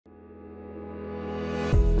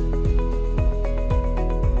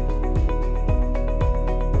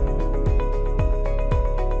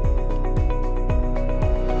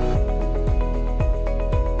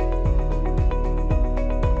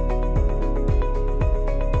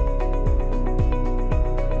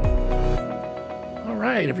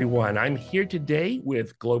right, everyone. I'm here today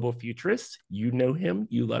with global futurist. You know him,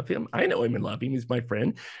 you love him. I know him and love him. He's my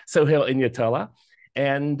friend, Sohail Inayatullah.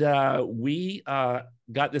 And we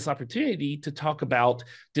got this opportunity to talk about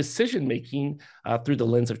decision making through the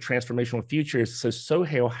lens of transformational futures. So,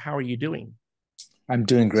 Sohail, how are you doing? I'm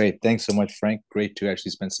doing great. Thanks so much, Frank. Great to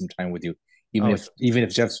actually spend some time with you, even Oh, if even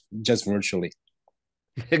if just virtually.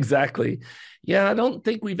 exactly. Yeah, I don't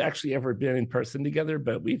think we've actually ever been in person together,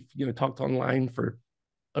 but we've talked online for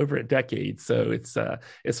over a decade. So it's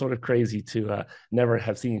sort of crazy to never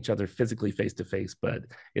have seen each other physically face to face. But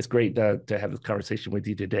it's great to have this conversation with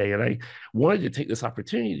you today. And I wanted to take this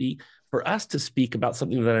opportunity for us to speak about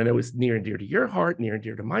something that I know is near and dear to your heart, near and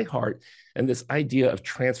dear to my heart, and this idea of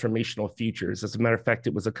transformational futures. As a matter of fact,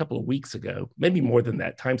 it was a couple of weeks ago, maybe more than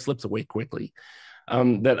that. Time slips away quickly.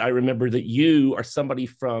 That I remember that you are somebody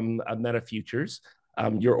from Metafutures.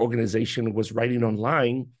 Your organization was writing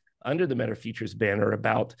online under the Metafutures banner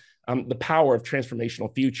about the power of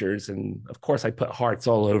transformational futures. And of course, I put hearts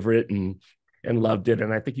all over it and loved it.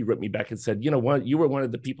 And I think you wrote me back and said, you know what, you were one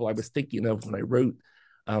of the people I was thinking of when I wrote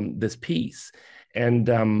this piece. And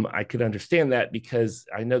I could understand that because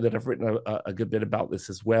I know that I've written a good bit about this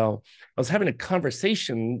as well. I was having a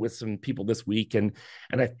conversation with some people this week, and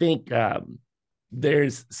I think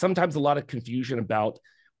there's sometimes a lot of confusion about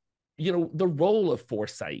the role of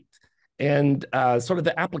foresight and sort of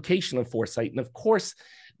the application of foresight. And of course,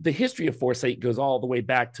 the history of foresight goes all the way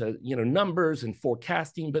back to numbers and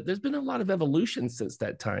forecasting, but there's been a lot of evolution since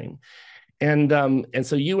that time. And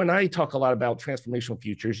so you and I talk a lot about transformational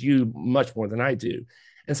futures, you much more than I do.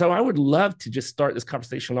 And so I would love to just start this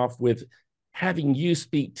conversation off with having you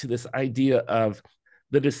speak to this idea of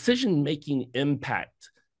the decision-making impact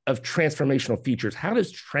of transformational futures. How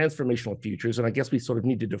does transformational futures, and I guess we sort of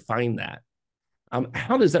need to define that,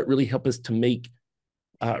 how does that really help us to make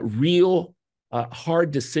real hard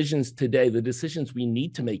decisions today, the decisions we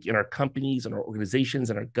need to make in our companies and our organizations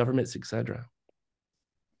and our governments, et cetera?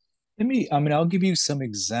 I'll give you some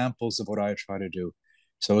examples of what I try to do.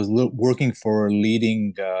 So I was working for a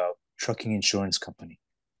leading trucking insurance company,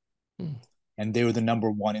 Hmm. and they were the number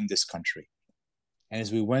one in this country. And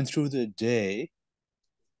as we went through the day,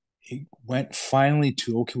 it went finally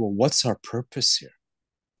to, okay, well, what's our purpose here?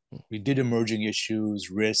 We did emerging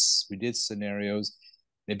issues, risks, we did scenarios.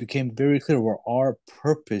 It became very clear where our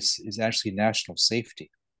purpose is actually national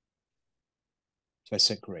safety. So I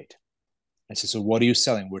said, great. I said, so what are you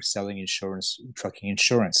selling? We're selling insurance, trucking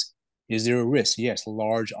insurance. Is there a risk? Yes,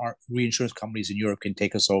 large reinsurance companies in Europe can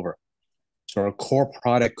take us over. So our core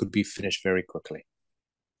product could be finished very quickly.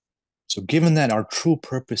 So given that our true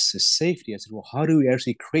purpose is safety, I said, well, how do we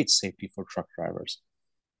actually create safety for truck drivers?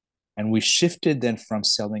 And we shifted then from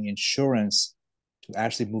selling insurance to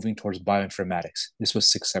actually moving towards bioinformatics. This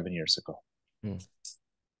was 6, 7 years ago. Hmm.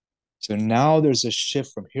 So now there's a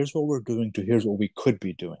shift from here's what we're doing to here's what we could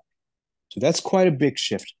be doing. So that's quite a big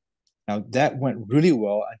shift. Now that went really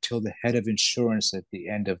well until the head of insurance at the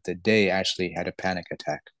end of the day actually had a panic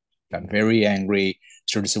attack. Got very angry.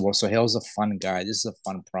 Started to say, well, Sohail's a fun guy. This is a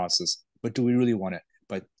fun process. But do we really want it?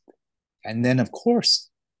 And then of course,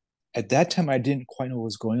 at that time I didn't quite know what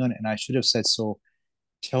was going on. And I should have said, so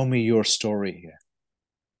tell me your story here.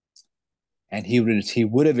 And he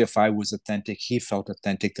would have, if I was authentic, he felt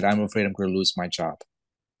authentic that I'm afraid I'm going to lose my job.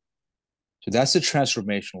 So that's the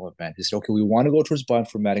transformational event. He said, okay, we want to go towards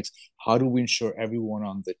bioinformatics. How do we ensure everyone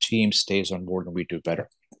on the team stays on board and we do better?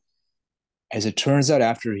 As it turns out,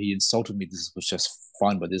 after he insulted me, this was just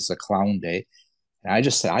fun, but this is a clown day. And I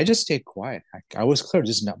just said, I just stayed quiet. I was clear,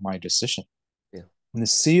 this is not my decision. Yeah. When the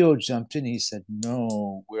CEO jumped in, he said,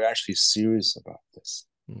 no, we're actually serious about this.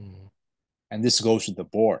 Mm. And this goes to the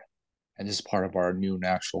board. And this is part of our new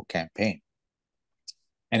national campaign.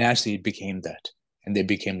 And actually, it became that. And they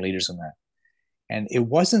became leaders in that. And it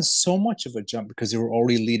wasn't so much of a jump because they were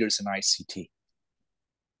already leaders in ICT.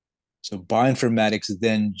 So bioinformatics,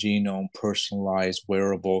 then genome, personalized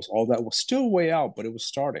wearables, all that was still way out, but it was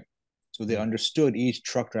starting. So they understood each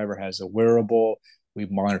truck driver has a wearable. We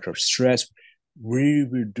monitor stress. We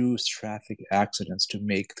reduce traffic accidents to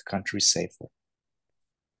make the country safer.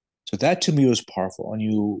 So that to me was powerful. A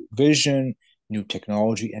new vision, new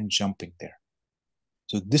technology, and jumping there.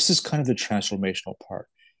 So this is kind of the transformational part.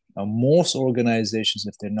 Now, most organizations,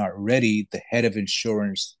 if they're not ready, the head of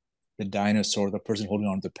insurance, the dinosaur, the person holding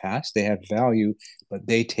on to the past, they have value, but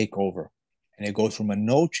they take over. And it goes from a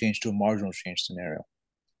no change to a marginal change scenario.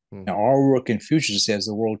 Now, Mm. our work in futures as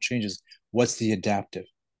the world changes, what's the adaptive?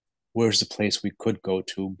 Where's the place we could go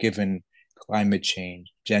to given climate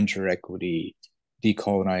change, gender equity,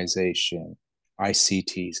 decolonization,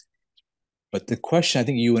 ICTs? But the question I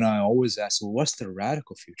think you and I always ask, well, what's the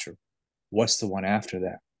radical future? What's the one after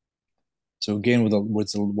that? So again,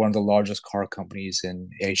 one of the largest car companies in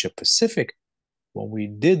Asia Pacific, when we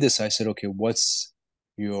did this, I said, okay, what's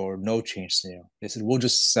your no change scenario? They said, we'll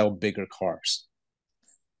just sell bigger cars.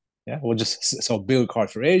 Yeah, we'll just sell bigger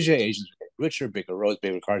cars for Asia. Asians will get richer, bigger roads,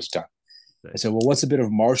 bigger cars, done. I said, well, what's a bit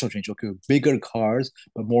of marginal change? Okay, bigger cars,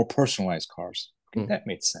 but more personalized cars. Okay, that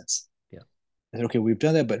made sense. Yeah. I said, okay, we've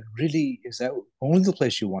done that, but really, is that only the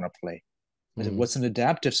place you want to play? I said, Mm. what's an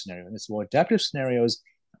adaptive scenario? And I said, well, adaptive scenarios,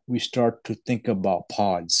 we start to think about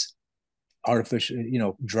pods, artificial,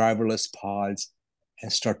 driverless pods,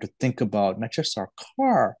 and start to think about not just our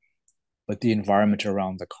car, but the environment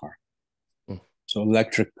around the car. Mm. So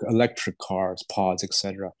electric cars, pods,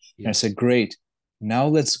 etc. Yeah. And I said, great. Now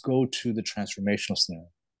let's go to the transformational scenario.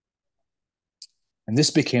 And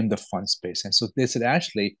this became the fun space. And so they said,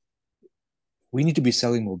 actually, we need to be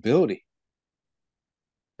selling mobility.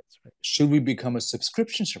 That's right. Should we become a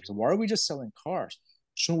subscription service? Why are we just selling cars?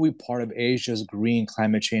 Shouldn't we be part of Asia's green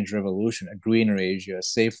climate change revolution, a greener Asia, a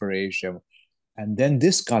safer Asia? And then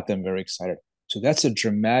this got them very excited. So that's a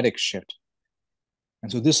dramatic shift.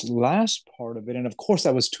 And so this last part of it, and of course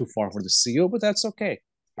that was too far for the CEO, but that's okay.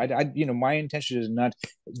 My intention is not.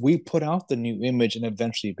 We put out the new image, and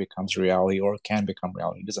eventually it becomes reality, or it can become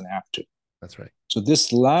reality. It doesn't have to. That's right. So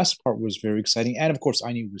this last part was very exciting, and of course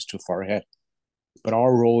I knew it was too far ahead. But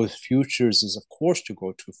our role as futures is, of course, to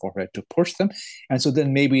go too far ahead, to push them, and so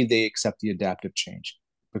then maybe they accept the adaptive change.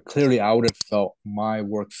 But clearly, I would have felt my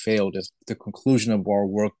work failed if the conclusion of our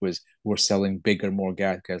work was we're selling bigger, more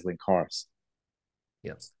gasoline cars.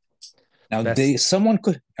 Yeah. Now That's someone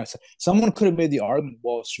could have made the argument,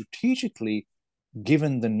 well, strategically,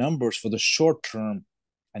 given the numbers for the short term,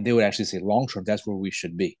 and they would actually say long term, that's where we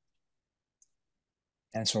should be.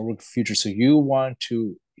 And so our future. So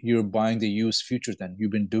you're buying the used futures. Then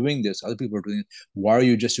you've been doing this. Other people are doing it. Why are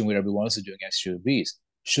you just doing what everyone else is doing, SUVs?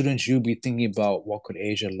 Shouldn't you be thinking about what could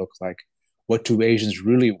Asia look like? What do Asians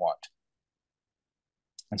really want?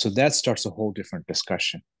 And so that starts a whole different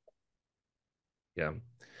discussion. yeah,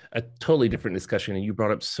 a totally different discussion. And you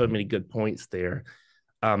brought up so many good points there.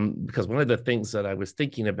 Because one of the things that I was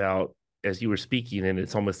thinking about as you were speaking, and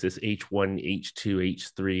it's almost this H1, H2,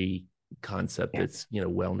 H3 concept Yeah. that's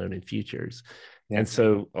well known in futures. Yeah. And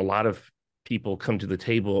so a lot of people come to the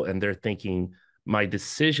table and they're thinking my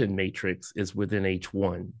decision matrix is within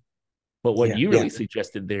H1. But what you really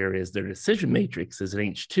suggested there is their decision matrix is an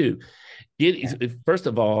H2. It is, first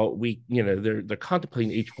of all, they're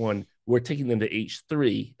contemplating H1. We're taking them to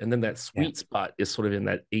H3, and then that sweet spot is sort of in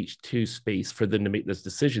that H2 space for them to make those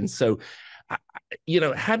decisions. So,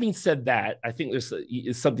 having said that, I think there's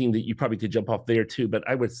is something that you probably could jump off there too. But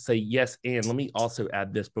I would say yes, and let me also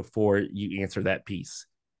add this before you answer that piece.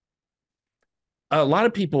 A lot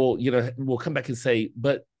of people, will come back and say,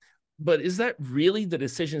 but is that really the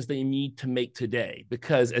decisions they need to make today?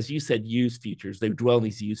 Because as you said, used futures, they dwell in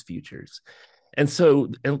these used futures. And so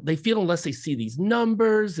they feel unless they see these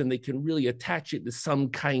numbers and they can really attach it to some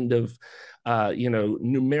kind of,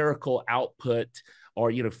 numerical output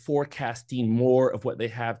or, forecasting more of what they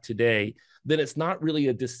have today, then it's not really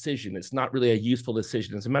a decision. It's not really a useful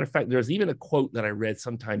decision. As a matter of fact, there's even a quote that I read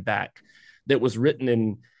some time back that was written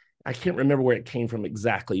in, I can't remember where it came from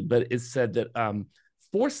exactly, but it said that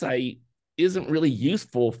foresight isn't really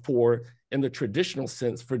useful in the traditional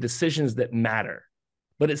sense, for decisions that matter.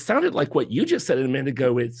 But it sounded like what you just said a minute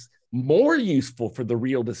ago, it's more useful for the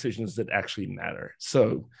real decisions that actually matter.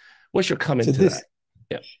 So what's your comment to that?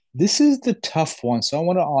 Yeah. This is the tough one. So I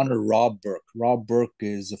want to honor Rob Burke. Rob Burke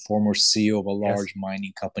is a former CEO of a large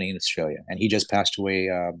mining company in Australia, and he just passed away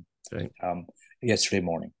yesterday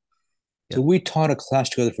morning. So we taught a class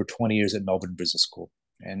together for 20 years at Melbourne Business School.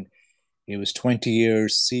 And it was 20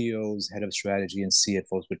 years, CEOs, head of strategy, and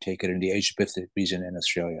CFOs would take it in the Asia Pacific region in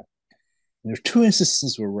Australia. And there were two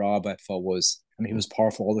instances where Rob, I felt, he was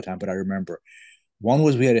powerful all the time, but I remember. One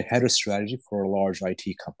was we had a head of strategy for a large IT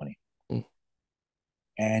company. Mm.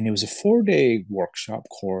 And it was a 4-day workshop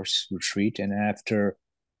course retreat. And after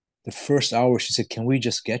the first hour, she said, can we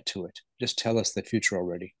just get to it? Just tell us the future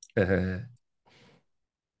already.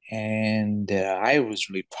 And I was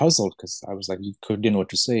really puzzled because I was like, didn't know what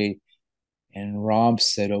to say. And Rob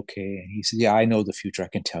said, okay. And he said, yeah, I know the future. I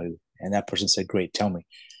can tell you. And that person said, great, tell me.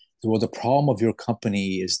 Said, well, the problem of your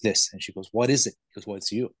company is this. And she goes, what is it? He goes, well,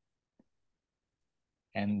 it's you.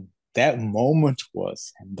 And that moment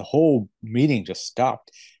and the whole meeting just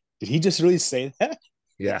stopped. Did he just really say that?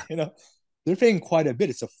 Yeah. They're paying quite a bit.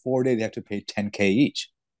 It's a 4-day, they have to pay 10K each.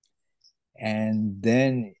 And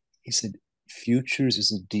then he said, futures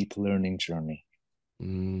is a deep learning journey.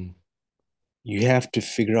 Mm. You have to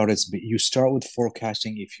figure out you start with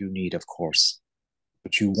forecasting if you need, of course,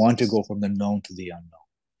 but you want to go from the known to the unknown.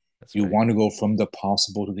 That's You right. want to go from the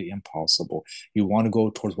possible to the impossible. You want to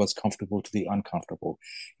go towards what's comfortable to the uncomfortable.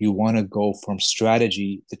 You want to go from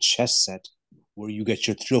strategy, the chess set, where you get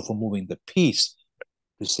your thrill from moving the piece,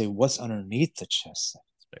 to say what's underneath the chess set.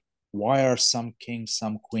 Right. Why are some kings,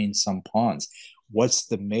 some queens, some pawns? What's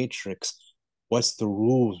the matrix? What's the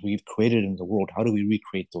rules we've created in the world? How do we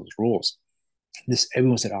recreate those rules? This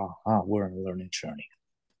everyone said, aha, we're on a learning journey.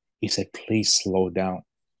 He said, please slow down.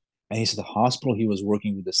 And he said the hospital he was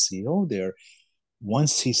working with the CEO there,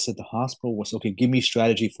 once he said the hospital was okay, give me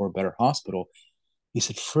strategy for a better hospital. He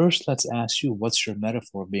said, first, let's ask you, what's your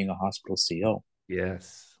metaphor of being a hospital CEO?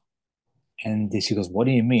 Yes. And he goes, what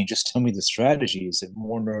do you mean? Just tell me the strategy. Is it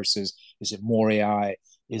more nurses? Is it more AI?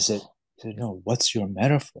 Is it, he said, no, what's your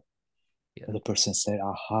metaphor? Yeah. And the person said,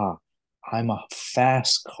 aha, I'm a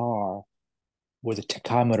fast car where the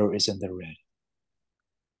tachometer is in the red.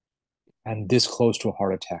 I'm this close to a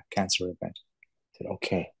heart attack, cancer event. I said,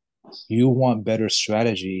 okay, you want better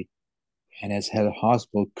strategy. And as head of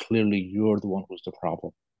hospital, clearly you're the one who's the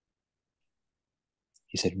problem.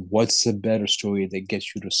 He said, what's the better story that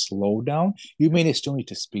gets you to slow down? You may still need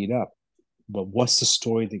to speed up, but what's the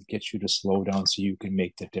story that gets you to slow down so you can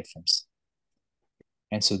make the difference?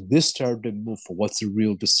 And so this started to move for what's the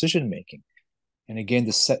real decision making. And again,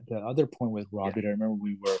 the other point with Yeah. Robert, I remember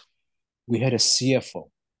we had a CFO,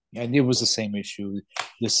 and it was the same issue.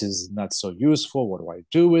 This is not so useful. What do I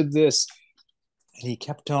do with this? And he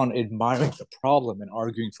kept on admiring the problem and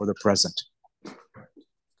arguing for the present.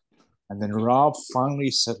 And then Rob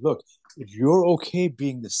finally said, look, if you're okay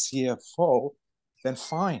being the CFO, then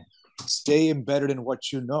fine. Stay embedded in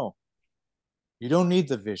what you know. You don't need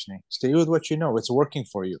the visioning. Stay with what you know. It's working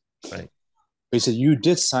for you. Right. But he said, you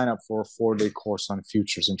did sign up for a 4-day course on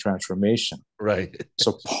futures and transformation. Right.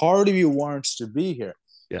 So part of you wants to be here.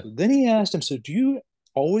 Yeah. So then he asked him, so do you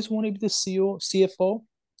always want to be the CFO?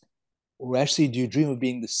 Or actually, do you dream of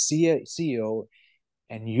being the CEO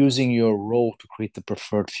and using your role to create the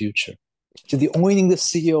preferred future? So the only thing the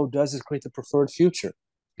CEO does is create the preferred future.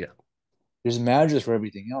 Yeah. There's managers for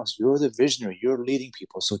everything else. You're the visionary. You're leading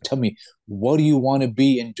people. So tell me, what do you want to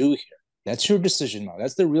be and do here? That's your decision now.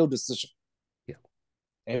 That's the real decision. Yeah.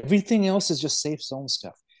 Everything else is just safe zone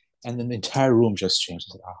stuff. And then the entire room just changed.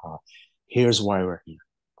 Like, aha, here's why we're here.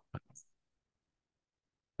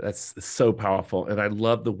 That's so powerful. And I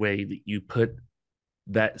love the way that you put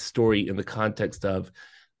that story in the context of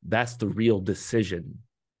that's the real decision.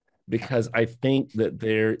 Because I think that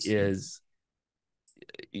there is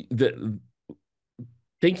the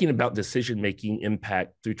thinking about decision making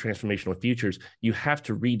impact through transformational futures, you have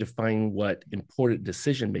to redefine what important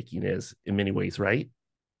decision making is in many ways, right?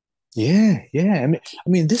 Yeah, yeah.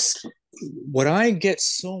 This. What I get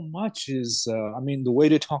so much is, the way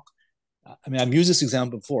to talk. I've used this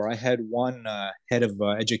example before. I had one head of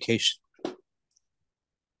education,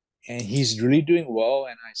 and he's really doing well.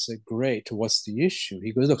 And I said, "Great. What's the issue?"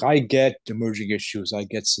 He goes, "Look, I get emerging issues. I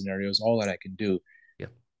get scenarios. All that I can do. Yeah.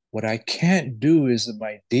 What I can't do is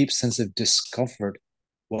my deep sense of discomfort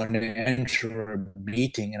when I enter a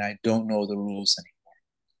meeting and I don't know the rules anymore."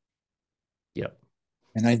 Yeah.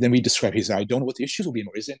 Then we describe, he said, I don't know what the issues will be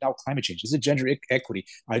anymore. Is it now climate change? Is it gender equity?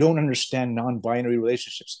 I don't understand non-binary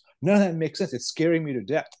relationships. None of that makes sense. It's scaring me to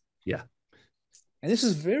death. Yeah. And this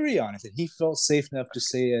is very honest. And he felt safe enough to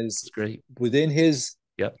say, as It's great. within his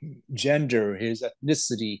Yep. gender, his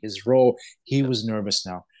ethnicity, his role, he Yep. was nervous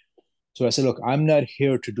now. So I said, look, I'm not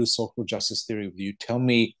here to do social justice theory with you. Tell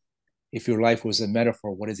me, if your life was a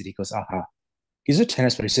metaphor, what is it? He goes, aha. He's a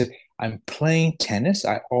tennis player. He said, I'm playing tennis.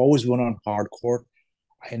 I always went on hard court.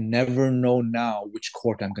 I never know now which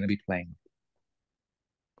court I'm going to be playing.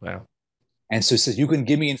 Wow. And so he says, you can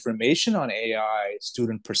give me information on AI,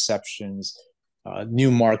 student perceptions,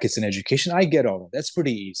 new markets in education. I get all that. That's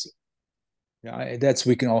pretty easy.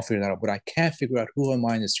 We can all figure that out. But I can't figure out who am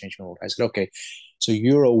I in this changing world. I said, okay, so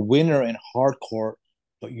you're a winner in hard court,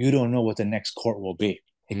 but you don't know what the next court will be.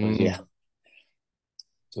 He goes, yeah.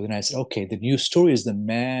 So then I said, okay, the new story is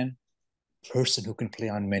the person who can play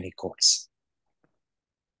on many courts.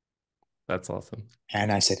 That's awesome. And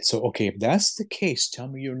I said, so, okay, if that's the case, tell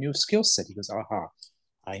me your new skill set. He goes, aha,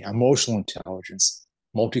 emotional intelligence,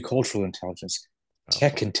 multicultural intelligence,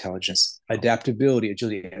 tech intelligence, adaptability,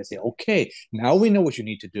 agility. And I say, okay, now we know what you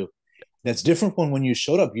need to do. That's different when you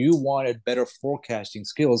showed up, you wanted better forecasting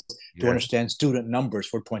skills to understand student numbers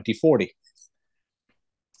for 2040.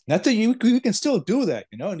 Not that you can still do that,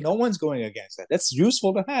 no one's going against that. That's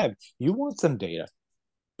useful to have. You want some data.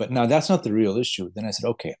 But now that's not the real issue. Then I said,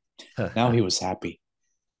 okay, now he was happy.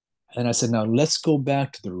 And I said, now let's go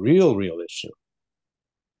back to the real issue.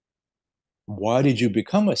 Why did you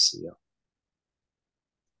become a CEO?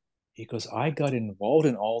 He goes, I got involved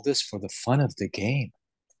in all this for the fun of the game.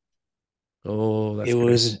 Oh, It that's great.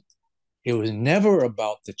 was it was never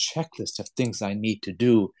about the checklist of things I need to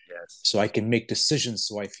do Yes. so I can make decisions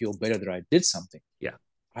so I feel better that I did something. Yeah.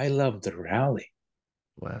 I love the rally.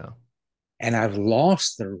 Wow. And I've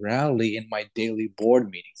lost the rally in my daily board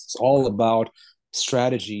meetings. It's all Wow. about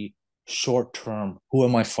strategy, short term. Who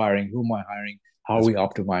am I firing? Who am I hiring? How are That's we right.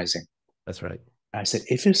 optimizing? That's right. And I said,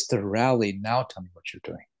 if it's the rally, now tell me what you're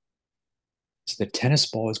doing. So the tennis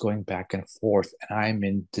ball is going back and forth, and I'm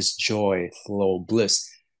in this joy, flow, bliss.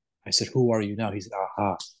 I said, who are you now? He said,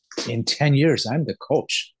 aha, in 10 years, I'm the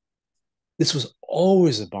coach. This was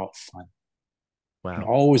always about fun and Wow.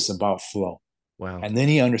 always about flow. Wow. And then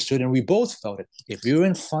he understood, and we both felt it. If you're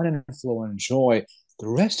in fun and flow and joy, the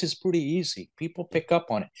rest is pretty easy. People Yeah. pick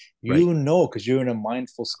up on it. Right. You know, because you're in a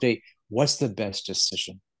mindful state, what's the best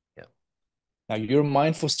decision? Yeah. Now, your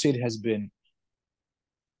mindful state has been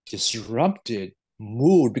disrupted,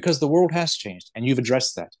 moved because the world has changed, and you've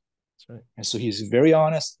addressed that. That's right. And so he's very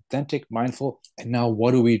honest, authentic, mindful. And now,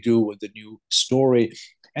 what do we do with the new story?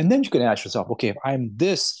 And then you can ask yourself, okay, if I'm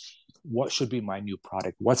this, what should be my new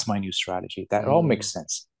product? What's my new strategy? That all Mm, makes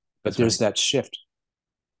sense. But that's there's right. that shift.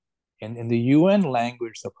 And in the UN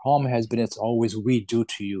language, the problem has been it's always we do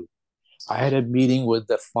to you. I had a meeting with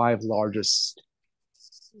the five largest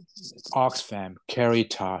Oxfam,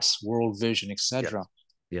 Caritas, World Vision, Yeah. etc.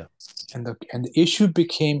 Yeah. And the issue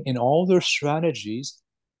became in all their strategies,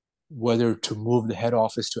 whether to move the head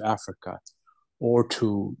office to Africa or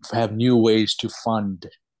to have new ways to fund,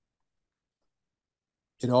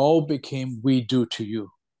 it all became we do to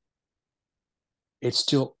you. It's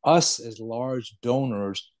still us as large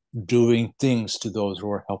donors doing things to those who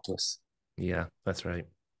are helpless. Yeah. That's right.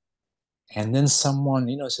 And then someone,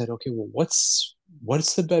 said, okay, well, what's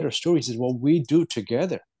the better story? He says, well, we do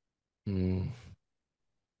together. Mm,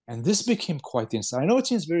 And this became quite the insight. I know it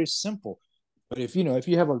seems very simple, but if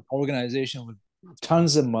you have an organization with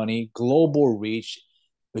tons of money, global reach,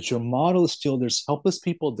 but your model is still there's helpless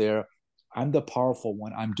people there. I'm the powerful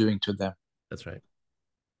one. I'm doing to them. that's right.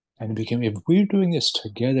 And it became if we're doing this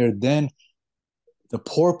together, then the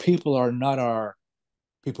poor people are not our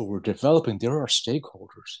people we're developing, they're our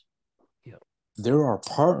stakeholders. Yeah. They're our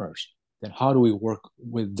partners. Then how do we work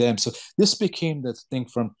with them? So this became the thing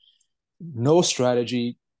from no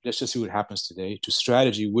strategy, let's just see what happens today, to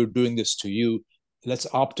strategy, we're doing this to you. Let's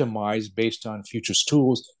optimize based on futures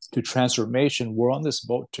tools to transformation. We're on this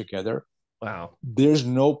boat together. Wow. There's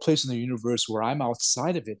no place in the universe where I'm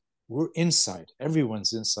outside of it. We're inside.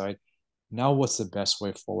 Everyone's inside. Now, what's the best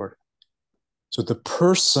way forward? So the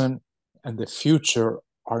person and the future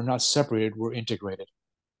are not separated, we're integrated.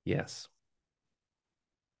 Yes.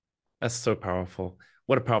 That's so powerful.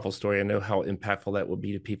 What a powerful story. I know how impactful that will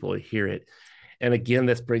be to people who hear it. And again,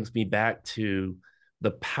 this brings me back to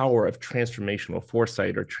the power of transformational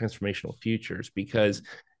foresight or transformational futures, because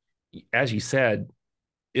as you said,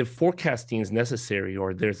 if forecasting is necessary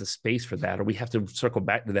or there's a space for that, or we have to circle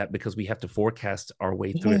back to that because we have to forecast our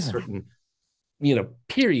way through a Yeah. certain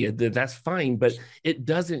period, then that's fine, but it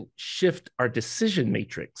doesn't shift our decision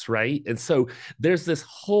matrix, right? And so there's this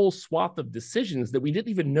whole swath of decisions that we didn't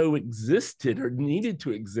even know existed or needed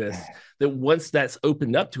to exist, that once that's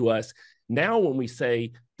opened up to us, now when we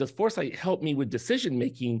say, does foresight help me with decision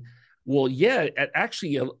making? Well, yeah, it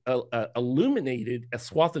actually illuminated a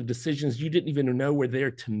swath of decisions you didn't even know were there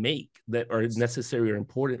to make, that are necessary or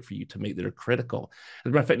important for you to make, that are critical. As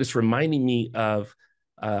a matter of fact, it's reminding me of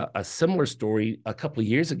a similar story. A couple of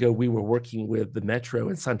years ago, we were working with the Metro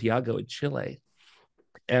in Santiago in Chile,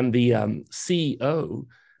 and the CEO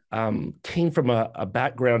came from a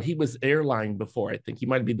background. He was airline before. I think he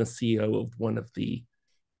might have been the CEO of one of the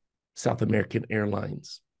South American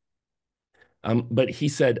airlines. But he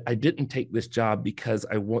said, I didn't take this job because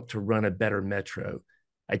I want to run a better metro.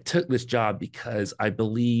 I took this job because I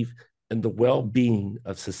believe in the well being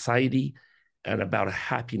of society and about a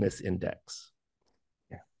happiness index,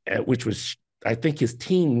 which was, I think his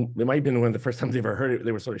team, it might have been one of the first times they ever heard it.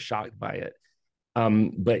 They were sort of shocked by it.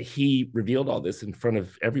 But he revealed all this in front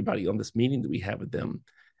of everybody on this meeting that we had with them.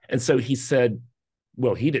 And so he said,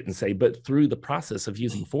 well, he didn't say, but through the process of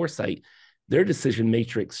using foresight, their decision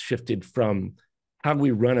matrix shifted from how do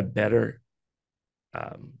we run a better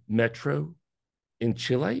metro in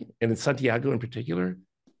Chile and in Santiago in particular,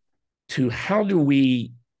 to how do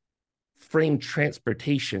we frame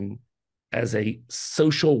transportation as a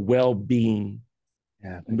social well-being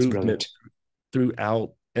Yeah, that's movement brilliant.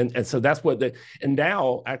 throughout And so that's what and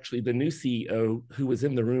now actually the new CEO who was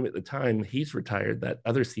in the room at the time, he's retired. That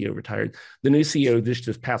other CEO retired. The new CEO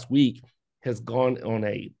this past week has gone on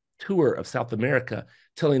a tour of South America,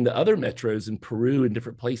 telling the other metros in Peru and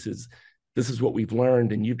different places, this is what we've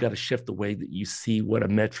learned, and you've got to shift the way that you see what a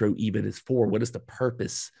metro even is for. What is the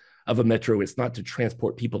purpose of a metro? It's not to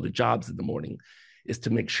transport people to jobs in the morning. It's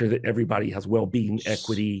to make sure that everybody has well-being,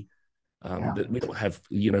 equity, that we don't have,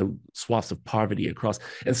 swaths of poverty across.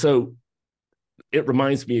 And so it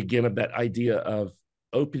reminds me again of that idea of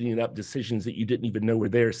opening up decisions that you didn't even know were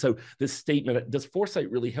there. So this statement, does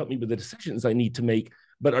foresight really help me with the decisions I need to make?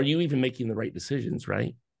 But are you even making the right decisions,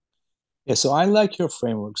 right? Yeah, so I like your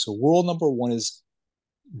framework. So world number one is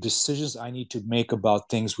decisions I need to make about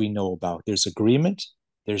things we know about. There's agreement,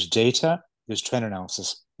 there's data, there's trend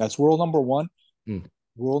analysis. That's world number one. Mm.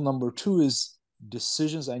 World number two is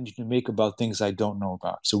decisions I need to make about things I don't know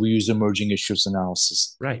about. So we use emerging issues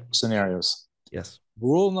analysis, right? Scenarios. Yes.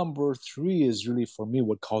 Rule number three is really for me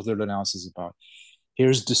what causal analysis is about.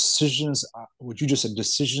 Here's decisions, what you just said,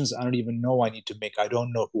 decisions I don't even know I need to make. I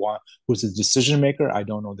don't know who's the decision maker. I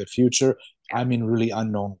don't know the future. I'm in really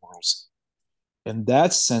unknown worlds. In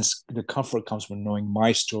that sense, the comfort comes from knowing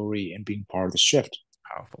my story and being part of the shift.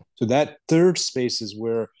 Powerful. So that third space is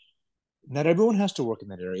where not everyone has to work in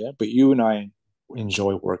that area, but you and I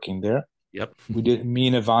enjoy working there. Yep. Me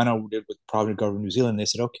and Ivana did with Provident Government New Zealand. They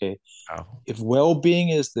said, okay, if well-being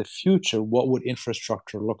is the future, what would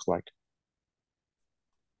infrastructure look like?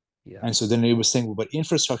 Yeah. And so then they were saying, well, but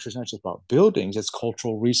infrastructure is not just about buildings, it's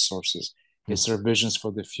cultural resources. It's their visions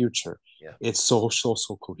for the future. Yeah. It's social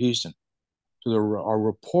cohesion. So our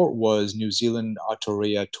report was New Zealand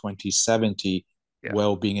Autorea 2070,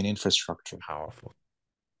 well-being and infrastructure. Powerful.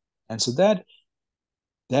 And so that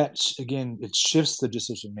again, it shifts the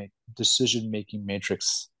decision-making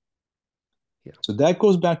matrix. Yeah. So that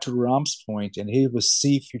goes back to Ram's point, and he was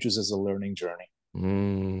see futures as a learning journey.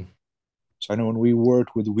 Mm. So I know when we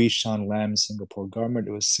worked with Wee Shan Lam, Singapore government,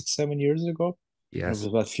 it was 6-7 years ago. Yes. It was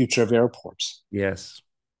about future of airports. Yes.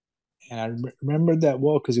 And I remember that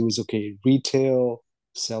well because it was retail,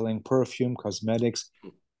 selling perfume, cosmetics.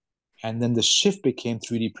 And then the shift became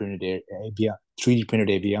 3D printed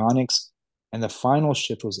avionics. And the final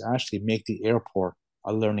shift was actually make the airport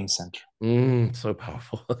a learning center. So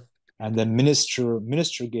powerful. And the minister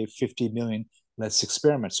gave 50 million, let's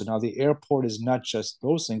experiment. So now the airport is not just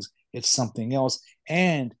those things, it's something else.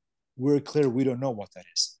 And we're clear we don't know what that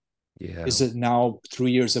is. Yeah. Is it now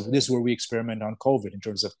 3 years of this where we experiment on COVID in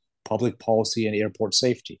terms of public policy and airport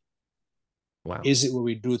safety? Wow. Is it where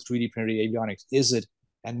we do 3D printed avionics? Is it?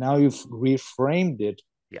 And now you've reframed it.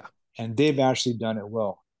 Yeah. And they've actually done it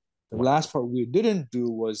well. The last part we didn't do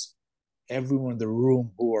was everyone in the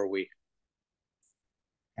room, who are we?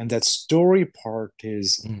 And that story part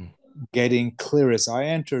is getting clear as I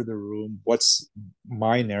enter the room, what's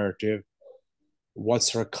my narrative?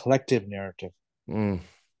 What's our collective narrative? And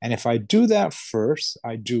if I do that first,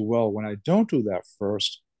 I do well. When I don't do that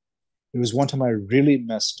first, it was one time I really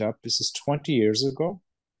messed up. This is 20 years ago.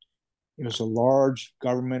 It was a large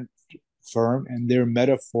government firm, and their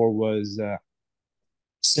metaphor was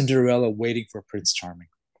Cinderella waiting for Prince Charming.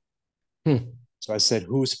 So I said,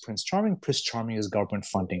 who's Prince Charming? Prince Charming is government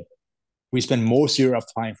funding. We spend most year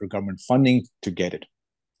applying for government funding to get it.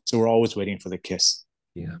 So we're always waiting for the kiss.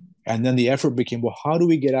 Yeah. And then the effort became, well, how do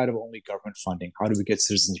we get out of only government funding? How do we get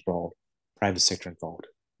citizens involved, private sector involved,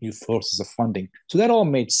 new sources of funding? So that all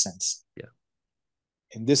made sense. Yeah.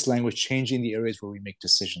 In this language, changing the areas where we make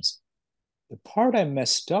decisions. The part I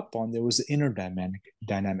messed up on, there was an inner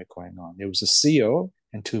dynamic going on. There was a CEO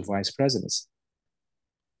and 2 vice presidents.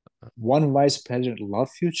 One vice president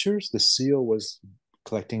loved futures. The CEO was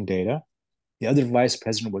collecting data. The other vice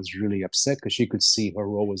president was really upset because she could see her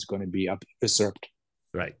role was going to be usurped.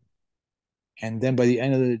 Right. And then by the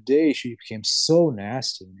end of the day, she became so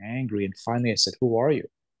nasty and angry. And finally I said, who are you?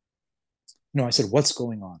 No, I said, what's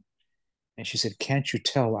going on? And she said, can't you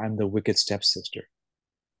tell I'm the wicked stepsister?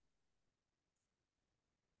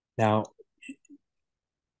 Now,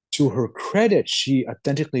 to her credit, she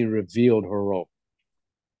authentically revealed her role.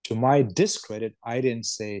 To my discredit, I didn't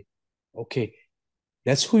say, okay,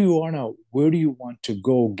 that's who you are now. Where do you want to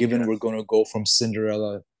go, given we're going to go from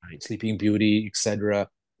Cinderella, Sleeping Beauty, etc.,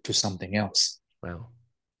 to something else? Wow.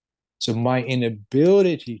 So my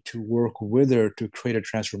inability to work with her to create a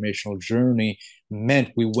transformational journey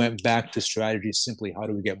meant we went back to strategy, simply how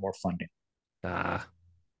do we get more funding?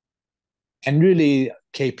 And really,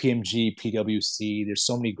 KPMG, PwC, there's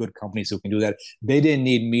so many good companies who can do that. They didn't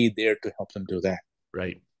need me there to help them do that.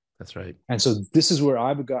 Right. That's right. And so this is where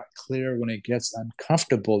I've got clear when it gets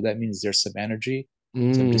uncomfortable, that means there's some energy.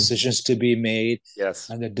 some Mm, decisions to be made, yes.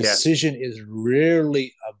 and the Yeah. decision is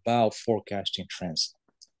rarely about forecasting trends.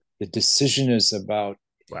 The decision is about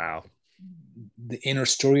Wow. the inner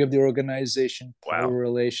story of the organization, power Wow.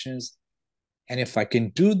 relations. And if I can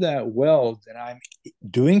do that well, then I'm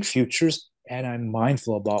doing futures and I'm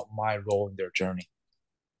mindful about my role in their journey.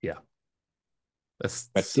 Yeah. That's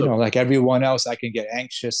But so like everyone else, I can get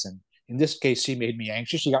anxious, and in this case, she made me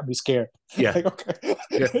anxious. She got me scared. yeah. Like, okay,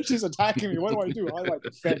 Yeah. she's attacking me. What do I do? How do I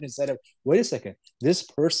defend instead of wait a second? This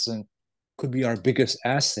person could be our biggest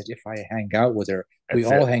asset if I hang out with her. We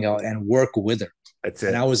That's all it. hang out and work with her, That's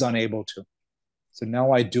and I it. was unable to. So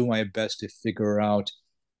now I do my best to figure out.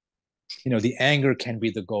 The anger can be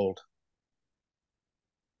the gold.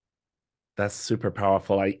 That's super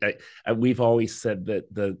powerful. We've always said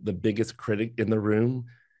that the biggest critic in the room,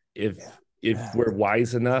 Yeah, if yeah, we're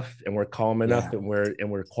wise enough and we're calm enough yeah,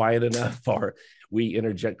 and we're quiet enough, or we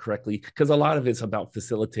interject correctly, because a lot of it's about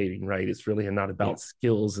facilitating, right? It's really not yeah, about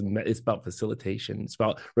skills, and it's about facilitation. It's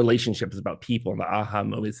about relationships, it's about people, and the aha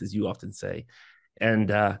moments, as you often say. And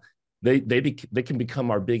they can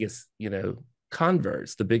become our biggest,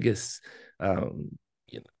 converts, the biggest you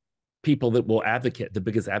know people that will advocate, the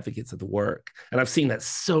biggest advocates of the work. And I've seen that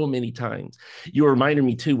so many times. You reminded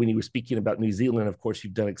me too, when you were speaking about New Zealand, of course,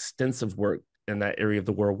 you've done extensive work in that area of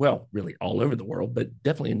the world. Well, really all over the world, but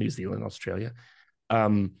definitely in New Zealand, Australia.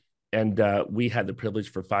 Um, and we had the privilege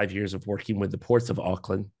for 5 years of working with the ports of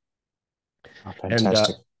Auckland. oh, And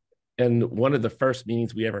fantastic. one of the first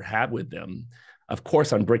meetings we ever had with them, of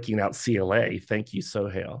course, I'm breaking out CLA. Thank you,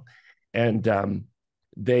 Sohail. And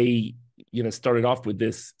they, started off with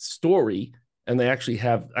this story, and they actually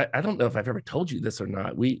have. I don't know if I've ever told you this or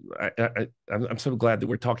not. I'm so glad that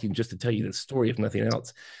we're talking just to tell you this story, if nothing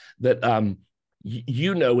else. That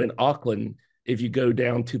in Auckland, if you go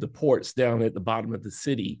down to the ports down at the bottom of the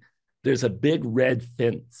city, there's a big red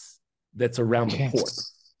fence that's around the Okay, port.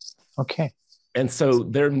 okay. And so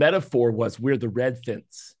their metaphor was, we're the red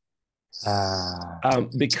fence, Ah,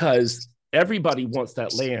 because everybody wants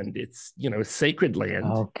that land. It's, sacred land.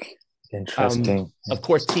 okay. Interesting. Of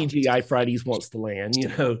course, TGI Fridays wants the land,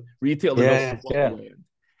 retailer don't Yeah, want the yeah, land.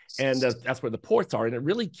 And that's where the ports are. And it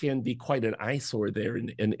really can be quite an eyesore there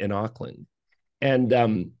in Auckland. And,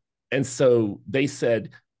 and so they said,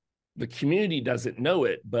 the community doesn't know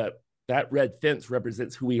it, but that red fence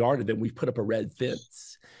represents who we are to them. We've put up a red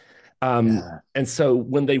fence. yeah, And so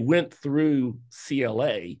when they went through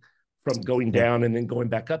CLA, from going yeah, down and then going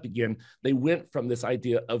back up again, they went from this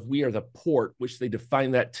idea of we are the port, which they define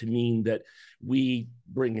that to mean that we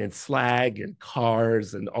bring in slag and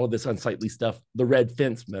cars and all of this unsightly stuff, the red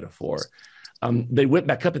fence metaphor. They went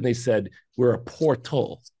back up and they said, we're a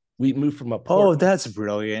portal. We moved from a Oh, port. that's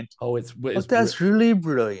brilliant. Oh, Oh, that's really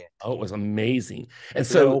brilliant. oh, it was amazing. And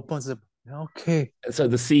So that so opens up. Okay. And so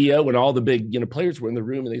the CEO and all the big, players were in the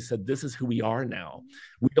room, and they said, "This is who we are now.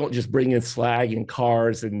 We don't just bring in slag and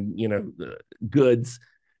cars and goods.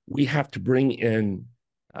 We have to bring in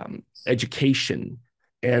education,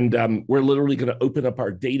 and we're literally going to open up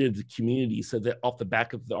our data to the community so that off the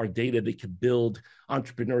back of our data, they could build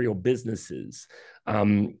entrepreneurial businesses."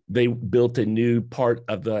 They built a new part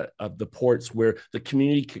of the ports where the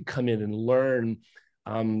community could come in and learn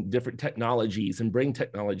different technologies and bring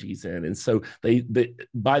technologies in. And so they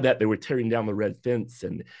by that they were tearing down the red fence.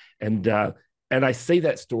 And I say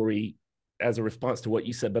that story as a response to what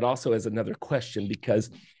you said, but also as another question, because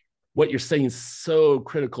what you're saying is so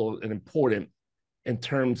critical and important in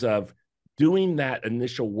terms of doing that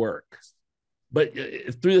initial work. But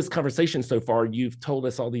through this conversation so far, you've told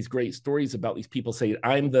us all these great stories about these people saying,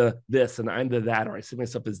 I'm the this and I'm the that, or I see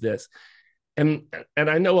myself as this. And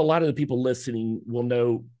I know a lot of the people listening will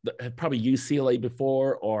know, have probably used CLA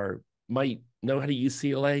before or might know how to use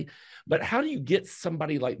CLA. But how do you get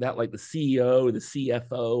somebody like that, like the CEO or the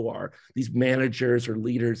CFO or these managers or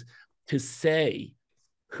leaders, to say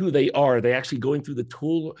who they are? Are they actually going through the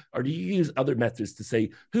tool, or do you use other methods to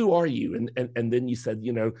say, who are you? And then you said,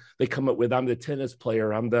 they come up with, I'm the tennis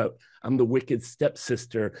player, I'm the wicked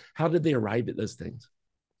stepsister. How did they arrive at those things?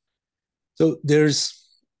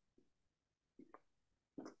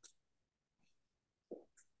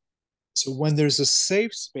 So when there's a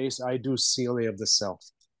safe space, I do CLA of the self.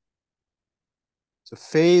 So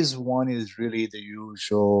phase one is really the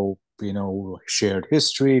usual, shared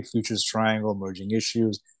history, futures triangle, merging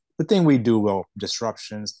issues, the thing we do well,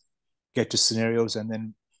 disruptions, get to scenarios, and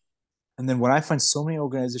then when I find so many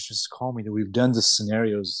organizations call me that we've done the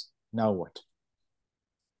scenarios, now what?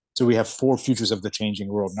 So we have 4 futures of the changing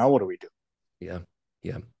world. Now what do we do? Yeah.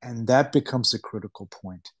 Yeah. And that becomes a critical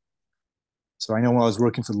point. So I know when I was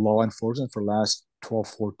working for law enforcement for the last 12,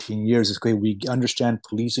 14 years, it's great. We understand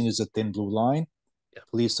policing is a thin blue line, Yeah.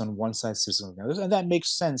 police on one side, citizens on the other, and that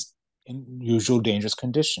makes sense in usual dangerous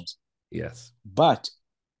conditions. Yes. But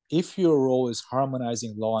if your role is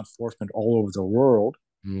harmonizing law enforcement all over the world,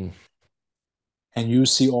 Mm, and you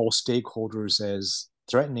see all stakeholders as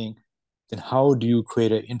threatening, then how do you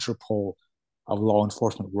create an Interpol of law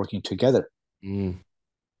enforcement working together? mm,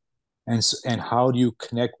 And how do you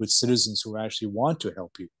connect with citizens who actually want to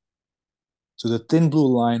help you? So the thin blue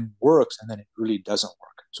line works, and then it really doesn't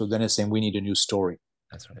work. So then it's saying we need a new story.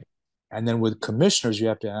 that's right. And then with commissioners, you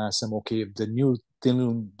have to ask them, okay, if the new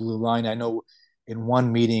thin blue line, I know in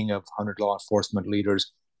one meeting of 100 law enforcement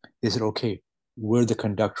leaders, they said, okay, we're the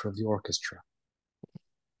conductor of the orchestra.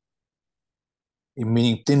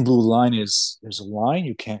 Meaning thin blue line is there's a line,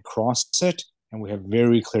 you can't cross it, and we have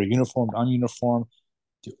very clear uniformed, ununiformed.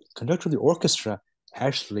 The conductor of the orchestra,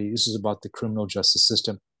 actually, this is about the criminal justice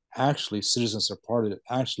system. Actually, citizens are part of it.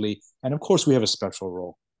 Actually, and of course, we have a special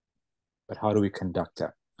role. But how do we conduct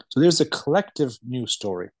that? So there's a collective news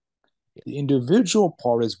story. The individual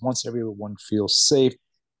part is once everyone feels safe,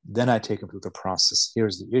 then I take them through the process.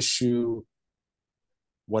 Here's the issue.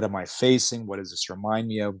 What am I facing? What does this remind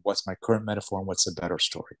me of? What's my current metaphor? And what's a better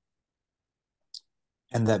story?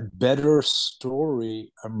 And that better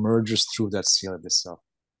story emerges through that seal of itself.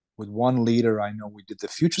 With one leader, I know we did the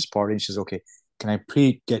futures party, and she says, okay, can I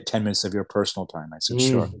get 10 minutes of your personal time? I said,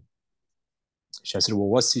 sure. Mm, She said, well,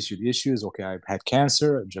 what's the issue? The issue is, okay, I've had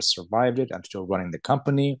cancer, I just survived it, I'm still running the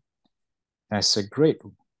company. And I said, great.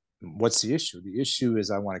 What's the issue? The issue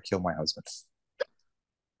is I want to kill my husband.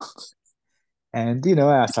 And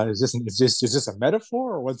I thought, is this a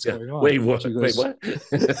metaphor or what's yeah. going on? Wait, She what? Wait, goes, what?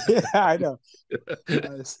 yeah, I know.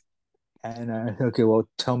 Uh, And okay, well,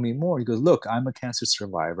 tell me more. He goes, look, I'm a cancer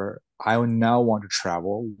survivor. I now want to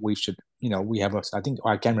travel. We should, we have I think,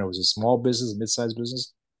 I can't remember, it was a small business, mid-sized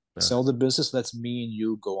business. Oh, Sell the business. Let's me and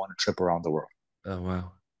you go on a trip around the world. oh,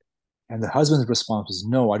 wow. And the husband's response was,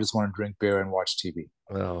 no, I just want to drink beer and watch TV.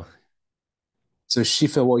 Oh, So she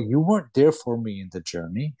felt, well, you weren't there for me in the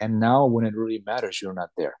journey. And now when it really matters, you're not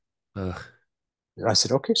there. I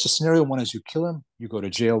said, okay, so scenario one is you kill him, you go to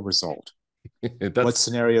jail, result. What's that's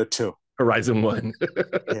scenario two? Horizon One.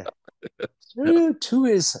 Yeah. Scenario two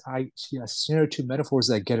is scenario two metaphors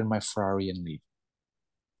that I get in my Ferrari and leave.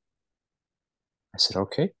 I said,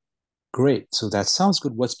 okay, great. So that sounds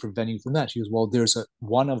good. What's preventing you from that? She goes, well, there's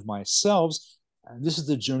one of my selves, and this is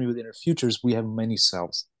the journey with inner futures. We have many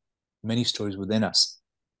selves, many stories within us.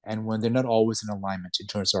 And when they're not always in alignment in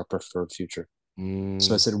terms of our preferred future. So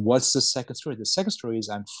I Mm, said, what's the second story? The second story is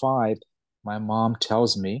I'm 5. My mom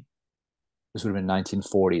tells me, this would have been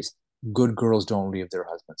 1940s, good girls don't leave their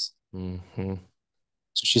husbands. mm-hmm.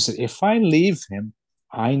 So she said, if I leave him,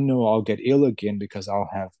 I know I'll get ill again because I'll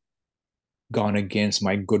have gone against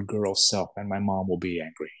my good girl self and my mom will be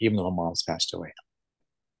angry, even though her mom's passed away.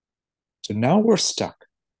 So now we're stuck.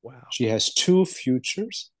 Wow. She has 2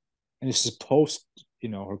 futures, and this is post,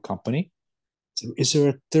 her company. So is there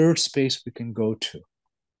a third space we can go to?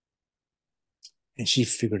 And she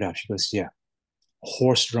figured out, she goes, yeah,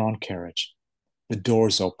 horse-drawn carriage. The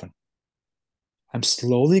door's open. I'm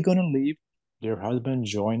slowly going to leave. Your husband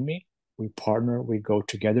join me. We partner, we go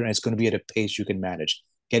together, and it's going to be at a pace you can manage.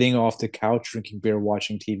 Getting off the couch, drinking beer,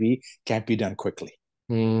 watching TV can't be done quickly.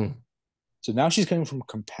 Mm, So now she's coming from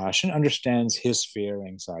compassion, understands his fear,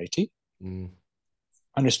 anxiety, mm,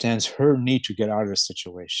 understands her need to get out of the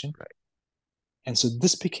situation. right. And so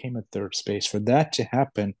this became a third space. For that to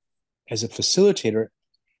happen as a facilitator,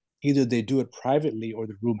 either they do it privately or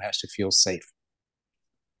the room has to feel safe.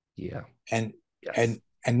 Yeah. And Yes.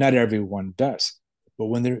 and not everyone does. But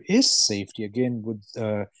when there is safety, again with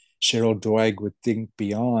Cheryl Doig with Think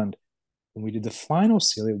Beyond, when we did the final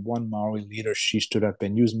seal, one Maori leader, she stood up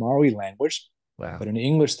and used Maori language, Wow. but in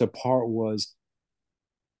English, the part was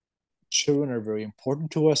children are very important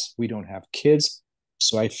to us. We don't have kids,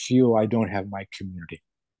 so I feel I don't have my community.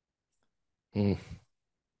 Mm,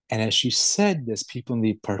 And as she said this, people in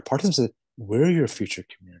the participants said, we're your future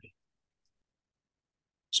community.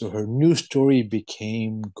 So her new story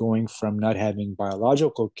became going from not having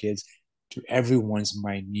biological kids to everyone's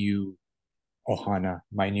my new ohana,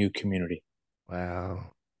 my new community.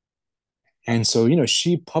 wow. And so,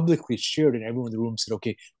 she publicly shared, and everyone in the room said,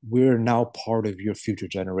 okay, we're now part of your future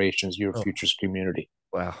generations, your Oh, future's community.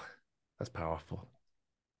 wow. That's powerful.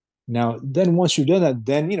 Now, then once you've done that,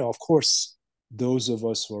 then, of course, those of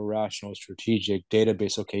us who are rational, strategic,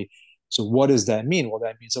 database, okay, so what does that mean? Well,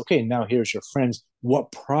 that means, okay, now here's your friends.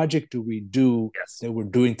 What project do we do Yes. that we're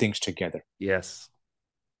doing things together? Yes.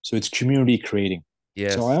 So it's community creating. So I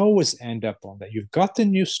Yes, always end up on that. You've got the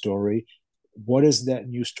new story. What does that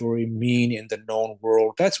new story mean in the known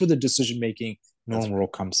world? That's where the decision making that's known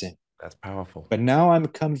world comes in. that's powerful. But now I'm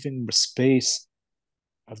coming in the space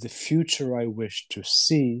of the future I wish to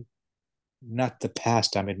see, not the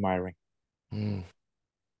past I'm admiring. Mm.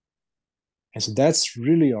 And so that's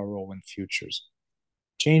really our role in futures.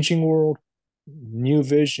 Changing world, new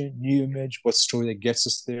vision, new image, what story that gets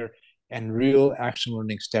us there, and real action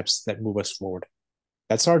learning steps that move us forward.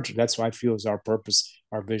 That's what I feel is our purpose,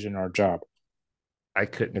 our vision, our job. I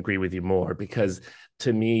couldn't agree with you more because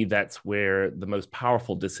to me, that's where the most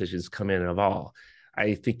powerful decisions come in of all.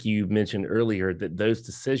 I think you mentioned earlier that those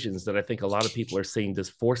decisions that I think a lot of people are saying, does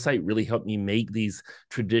foresight really help me make these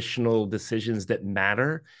traditional decisions that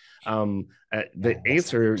matter? The Yeah, that's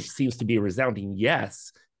answer seems to be a resounding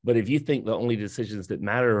yes. But if you think the only decisions that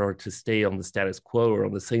matter are to stay on the status quo or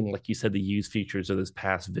on the same, like you said, the used features or those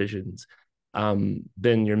past visions,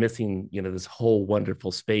 then you're missing, this whole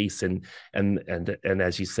wonderful space. And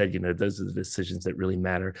as you said, those are the decisions that really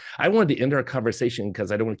matter. I wanted to end our conversation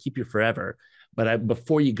because I don't want to keep you forever, but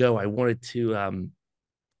before you go, I wanted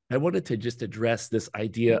to just address this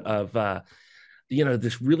idea of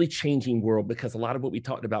this really changing world, because a lot of what we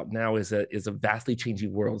talked about now is a vastly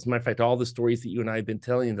changing world. As a matter of fact, all the stories that you and I have been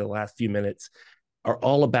telling in the last few minutes are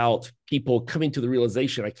all about people coming to the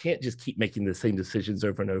realization I can't just keep making the same decisions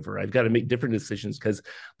over and over. I've got to make different decisions because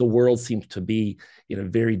the world seems to be,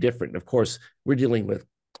 very different. And of course, we're dealing with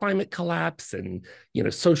climate collapse and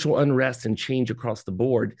social unrest and change across the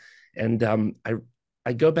board. And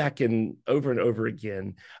I go back and over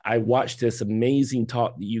again. I watched this amazing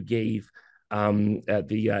talk that you gave at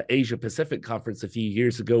the Asia Pacific conference a few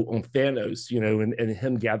years ago on Thanos, and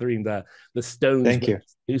him gathering the stones, Thank you.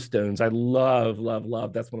 new stones. I love, love,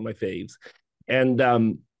 love. That's one of my faves.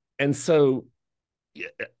 And so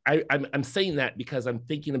I'm saying that because I'm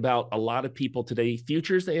thinking about a lot of people today,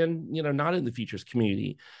 futures and not in the futures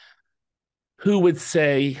community, who would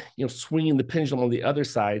say, swinging the pendulum on the other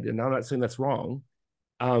side. And I'm not saying that's wrong.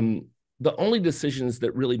 um, the only decisions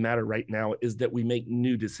that really matter right now is that we make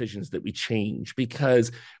new decisions, that we change,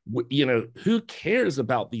 because who cares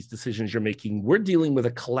about these decisions you're making? We're dealing with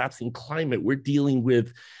a collapsing climate. We're dealing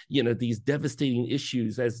with these devastating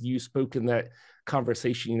issues, as you spoke in that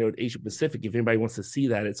conversation at Asia Pacific. If anybody wants to see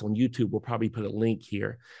that, it's on YouTube. We'll probably put a link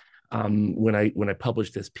here when I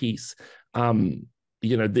publish this piece. um,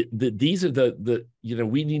 these are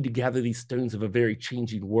we need to gather these stones of a very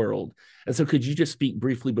changing world. And so could you just speak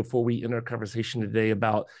briefly before we end our conversation today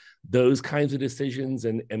about those kinds of decisions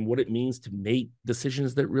and what it means to make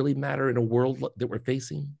decisions that really matter in a world that we're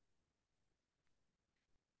facing?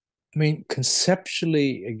 I mean,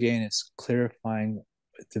 conceptually, again, it's clarifying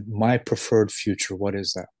my preferred future. What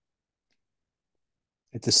is that?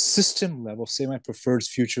 At the system level, say my preferred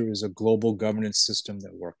future is a global governance system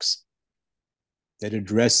that works, that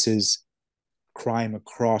addresses crime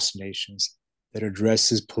across nations, that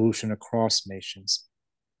addresses pollution across nations.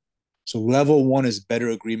 So level one is better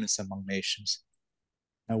agreements among nations.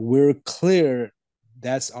 Now we're clear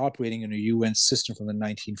that's operating in a UN system from the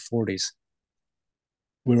 1940s,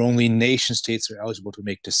 where only nation states are eligible to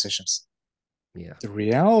make decisions. Yeah. The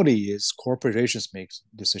reality is corporations make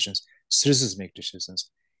decisions, citizens make decisions,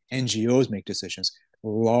 NGOs make decisions,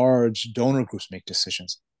 large donor groups make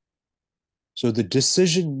decisions. So the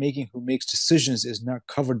decision making who makes decisions is not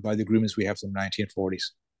covered by the agreements we have from the 1940s.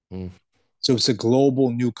 Mm. So it's a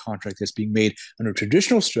global new contract that's being made under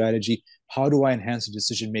traditional strategy. How do I enhance the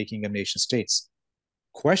decision making of nation states?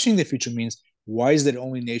 Questioning the future means, why is that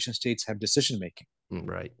only nation states have decision making?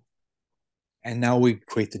 Right. And now we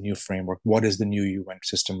create the new framework. What does the new UN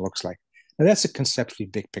system looks like? Now that's a conceptually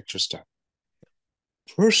big picture stuff.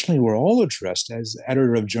 Personally, we're all addressed as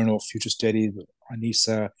editor of Journal of Future Studies,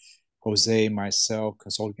 Anissa, Jose, myself,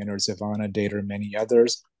 consulting editor Ivana, Data, many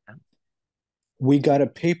others. We got a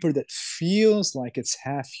paper that feels like it's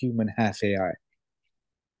half human, half AI.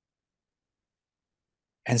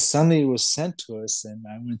 And suddenly it was sent to us, and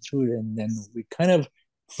I went through it, and then we kind of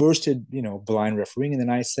first did, blind refereeing, and then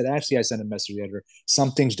I said, actually, I sent a message to the editor,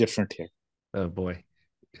 something's different here. Oh boy.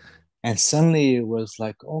 And suddenly it was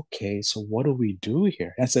like, okay, so what do we do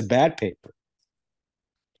here? That's a bad paper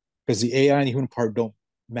because the AI and the human part don't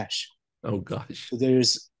mesh. Oh gosh. So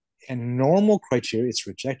there's a normal criteria, it's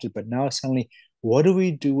rejected, but now suddenly, what do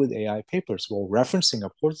we do with AI papers? Well, referencing,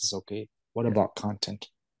 of course, is okay. What Yeah. about content?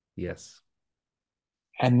 Yes.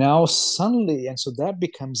 And now suddenly, and so that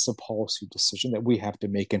becomes a policy decision that we have to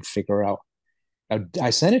make and figure out. Now, I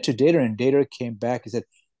sent it to Data, and Data came back and said,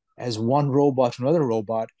 as one robot to another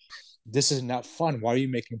robot, this is not fun. Why are you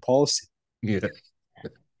making policy? Yeah.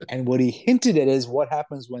 And what he hinted at is what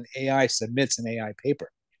happens when AI submits an AI paper.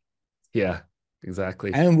 Yeah,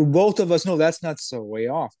 exactly. And both of us know that's not so way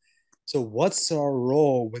off. So what's our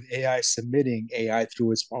role with AI submitting AI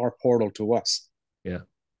through our portal to us? Yeah.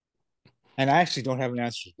 And I actually don't have an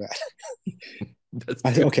answer to that. That's I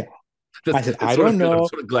said, good. okay. I said, That's I sort don't of good. I'm know.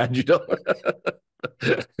 sort of glad you don't.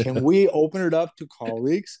 Can we open it up to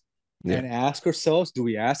colleagues Yeah. and ask ourselves, do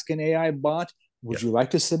we ask an AI bot, would Yeah. you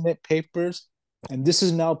like to submit papers? And this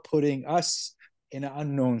is now putting us in an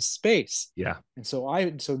unknown space. Yeah. And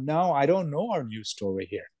so now I don't know our news story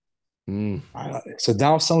here. Mm. So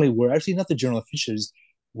now suddenly we're actually not the Journal of Futures,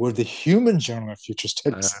 we're the human Journal of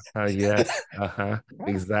Futuristics. Yes. Uh-huh.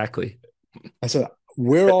 Exactly. And so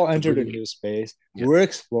we're all To entered a believe it. new space. Yeah. We're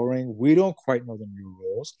exploring. We don't quite know the new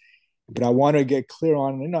rules, but I want to get clear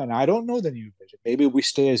on, and I don't know the new vision. Maybe we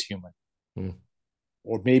stay as human, Mm.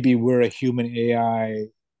 or maybe we're a human AI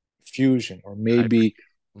fusion, or Hybrid. maybe,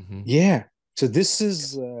 Mm-hmm. yeah. So this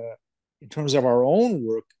is, in terms of our own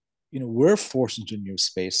work, we're forced into new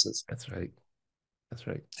spaces. That's right. That's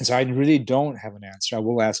right. And so I really don't have an answer. I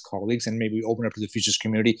will ask colleagues and maybe open up to the futures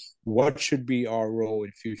community. What should be our role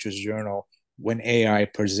in Futures Journal when AI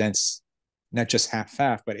presents not just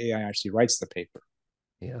half-half, but AI actually writes the paper?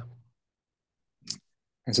 Yeah.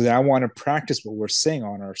 And so then I want to practice what we're saying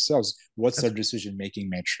on ourselves. What's That's our decision-making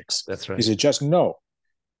matrix? that's Is right. it just no?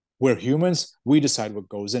 We're humans. We decide what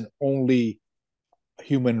goes in. Only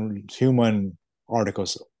human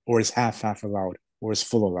articles, or is half-half allowed, or is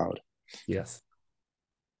full allowed? Yes.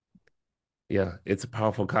 Yeah. It's a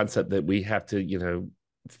powerful concept that we have to,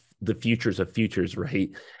 the futures of futures, right?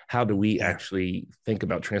 How do we Yeah, actually think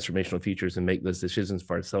about transformational futures and make those decisions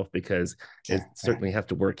for ourselves? Because it yeah, yeah. certainly have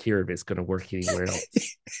to work here if it's going to work anywhere else.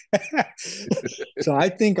 So I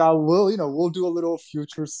think I will, we'll do a little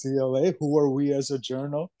future CLA. Who are we as a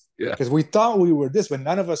journal? Yeah. Because we thought we were this, but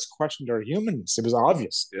none of us questioned our humanness. It was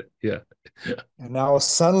obvious. Yeah. Yeah. And now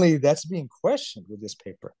suddenly that's being questioned with this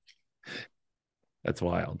paper. That's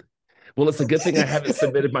wild. Well, it's a good thing I haven't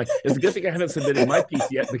submitted my. It's a good thing I haven't submitted my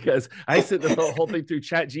piece yet because I sent the whole thing through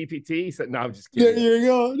Chat GPT. He said, "No, I'm just There kidding. you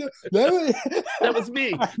go. That was, That was me.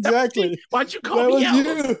 That was me. exactly. Why'd you call That me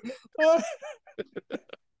was out?" you.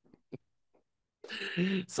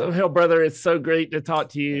 So, hell, brother, it's so great to talk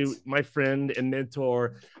to you, my friend and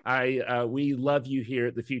mentor. We love you here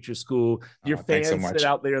at the Future School. Your Thanks so fans sit much.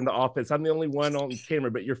 out there in the office. I'm the only one on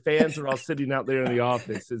camera, but your fans are all sitting out there in the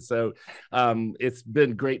office. And so, it's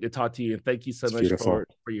been great to talk to you. And thank you so It's much beautiful.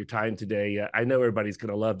 for your time today. I know everybody's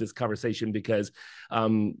going to love this conversation because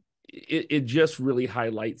it just really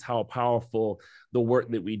highlights how powerful the work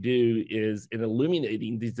that we do is in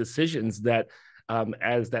illuminating these decisions that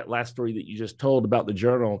as that last story that you just told about the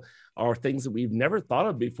journal are things that we've never thought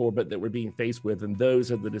of before, but that we're being faced with. And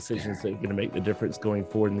those are the decisions that are going to make the difference going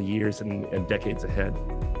forward in the years and decades ahead.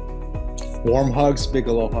 Warm hugs, big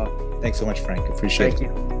aloha. Thanks so much, Frank. Appreciate it.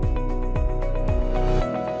 Thank you.